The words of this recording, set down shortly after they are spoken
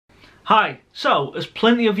Hi, so as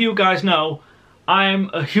plenty of you guys know, I'm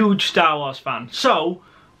a huge Star Wars fan. So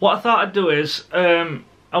what I thought I'd do is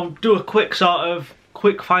I'll do a quick sort of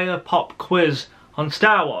quick fire pop quiz on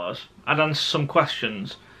Star Wars. I'd answer some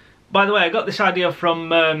questions. By the way, I got this idea from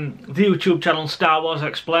the YouTube channel Star Wars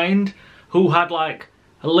Explained, who had like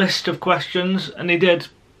a list of questions and he did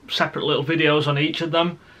separate little videos on each of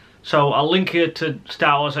them. So I'll link here to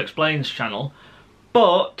Star Wars Explained's channel.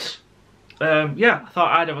 But yeah, I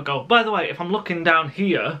thought I'd have a go. By the way, if I'm looking down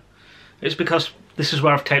here, it's because this is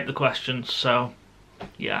where I've taped the questions, so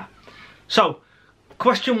yeah. So,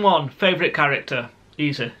 question 1, favourite character.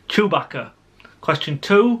 Easy. Chewbacca. Question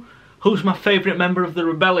 2, who's my favourite member of the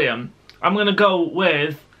Rebellion? I'm going to go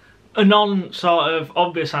with a non-sort of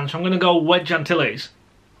obvious answer. I'm going to go Wedge Antilles,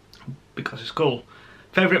 because it's cool.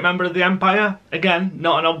 Favourite member of the Empire? Again,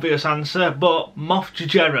 not an obvious answer, but Moff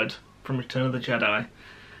Gigerard from Return of the Jedi.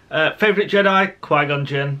 Favourite Jedi? Qui-Gon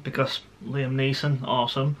Jinn, because Liam Neeson,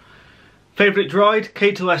 awesome. Favourite droid?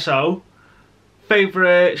 K2SO.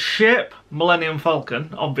 Favourite ship? Millennium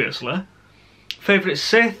Falcon, obviously. Favourite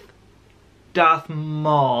Sith? Darth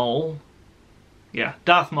Maul. Yeah,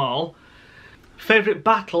 Darth Maul. Favourite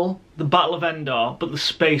battle? The Battle of Endor, but the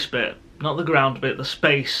space bit. Not the ground bit, the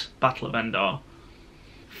space Battle of Endor.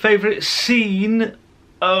 Favourite scene?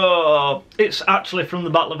 It's actually from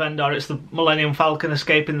the Battle of Endor. It's the Millennium Falcon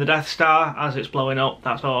escaping the Death Star as it's blowing up.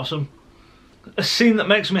 That's awesome. A scene that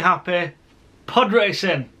makes me happy? Pod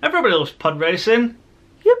racing. Everybody loves pod racing.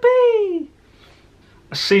 Yippee!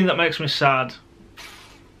 A scene that makes me sad?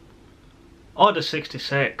 Order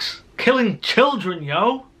 66. Killing children,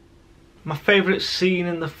 yo! My favourite scene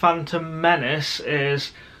in the Phantom Menace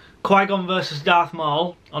is Qui-Gon versus Darth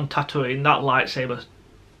Maul on Tatooine, that lightsaber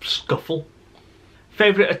scuffle.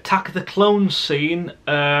 Favourite Attack of the Clones scene?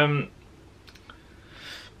 Obi-Wan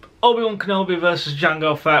Kenobi versus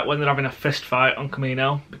Jango Fett when they're having a fist fight on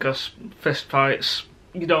Kamino, because fist fights,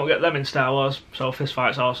 you don't get them in Star Wars, so fist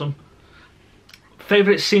fight's awesome.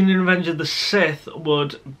 Favourite scene in Revenge of the Sith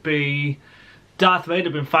would be Darth Vader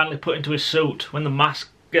being finally put into his suit when the mask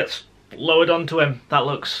gets lowered onto him. That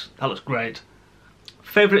looks great.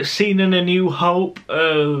 Favourite scene in A New Hope?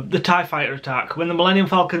 The TIE Fighter attack. When the Millennium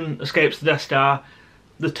Falcon escapes the Death Star,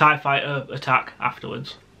 the TIE Fighter attack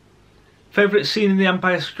afterwards. Favourite scene in The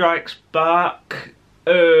Empire Strikes Back?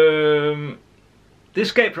 The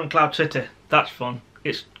escape from Cloud City. That's fun.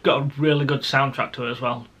 It's got a really good soundtrack to it as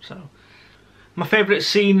well. So, my favourite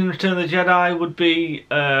scene in Return of the Jedi would be,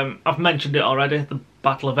 I've mentioned it already, the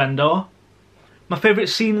Battle of Endor. My favourite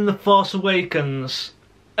scene in The Force Awakens?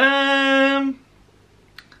 The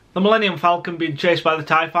Millennium Falcon being chased by the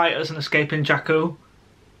TIE Fighters and escaping Jakku.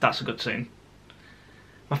 That's a good scene.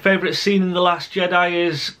 My favourite scene in The Last Jedi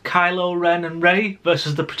is Kylo Ren and Rey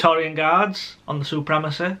versus the Praetorian Guards on the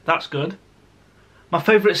Supremacy. That's good. My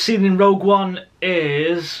favourite scene in Rogue One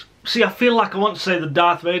is... See, I feel like I want to say the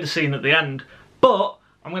Darth Vader scene at the end, but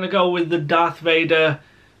I'm going to go with the Darth Vader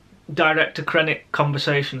Director Krennic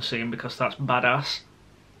conversation scene because that's badass.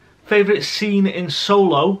 Favourite scene in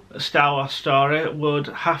Solo, a Star Wars story, would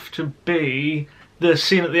have to be the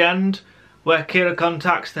scene at the end where Kira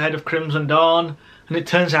contacts the head of Crimson Dawn and it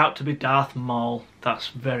turns out to be Darth Maul. That's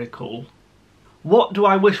very cool. What do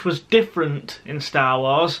I wish was different in Star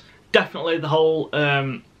Wars? Definitely the whole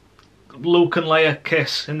Luke and Leia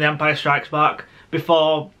kiss in The Empire Strikes Back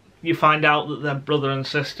before you find out that they're brother and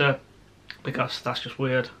sister, because that's just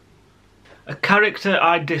weird. A character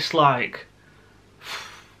I dislike.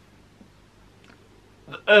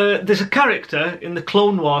 There's a character in the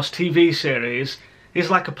Clone Wars TV series. He's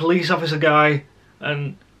like a police officer guy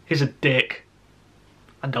and he's a dick.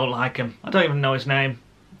 I don't like him. I don't even know his name.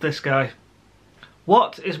 This guy.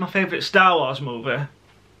 What is my favourite Star Wars movie?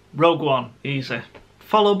 Rogue One, easy.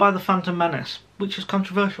 Followed by The Phantom Menace, which is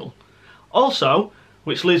controversial. Also,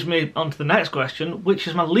 which leads me on to the next question, which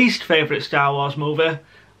is my least favourite Star Wars movie?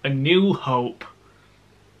 A New Hope.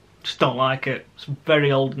 Just don't like it. It's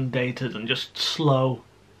very old and dated and just slow.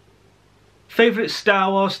 Favourite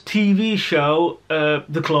Star Wars TV show?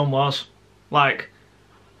 The Clone Wars. Like,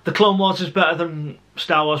 The Clone Wars is better than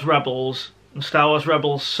Star Wars Rebels, and Star Wars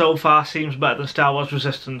Rebels so far seems better than Star Wars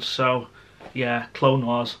Resistance, so yeah, Clone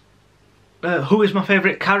Wars. Who is my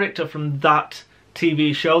favourite character from that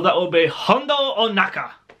TV show? That would be Hondo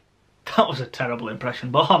Ohnaka. That was a terrible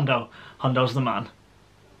impression, but Hondo's the man.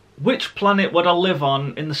 Which planet would I live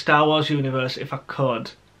on in the Star Wars universe if I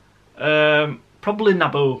could? Probably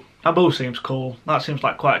Naboo. Naboo seems cool. That seems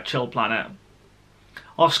like quite a chill planet.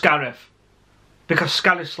 Or Scarif. Because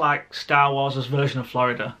Scarif's like Star Wars' version of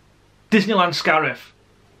Florida. Disneyland Scarif.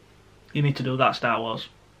 You need to do that, Star Wars.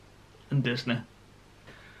 And Disney.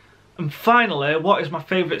 And finally, what is my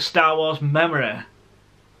favourite Star Wars memory?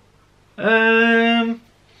 I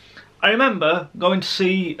remember going to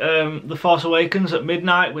see The Force Awakens at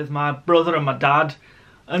midnight with my brother and my dad,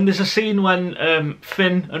 and there's a scene when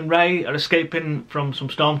Finn and Rey are escaping from some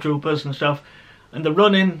stormtroopers and stuff, and they're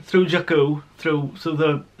running through Jakku, through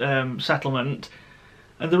the settlement,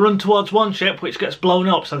 and they run towards one ship which gets blown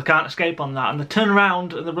up so they can't escape on that, and they turn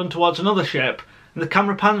around and they run towards another ship, and the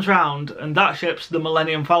camera pans round and that ship's the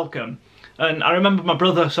Millennium Falcon. And I remember my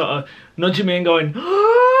brother sort of nudging me and going,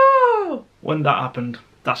 "Oh!" when that happened.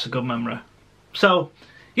 That's a good memory. So,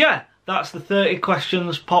 yeah, that's the 30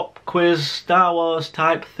 questions pop quiz Star Wars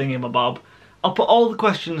type thingamabob. I'll put all the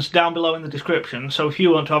questions down below in the description, so if you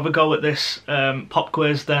want to have a go at this pop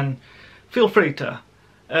quiz, then feel free to.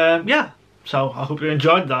 Yeah, so I hope you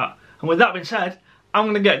enjoyed that. And with that being said, I'm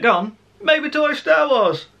going to get gone, maybe to watch Star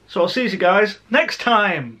Wars. So I'll see you guys next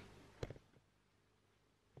time.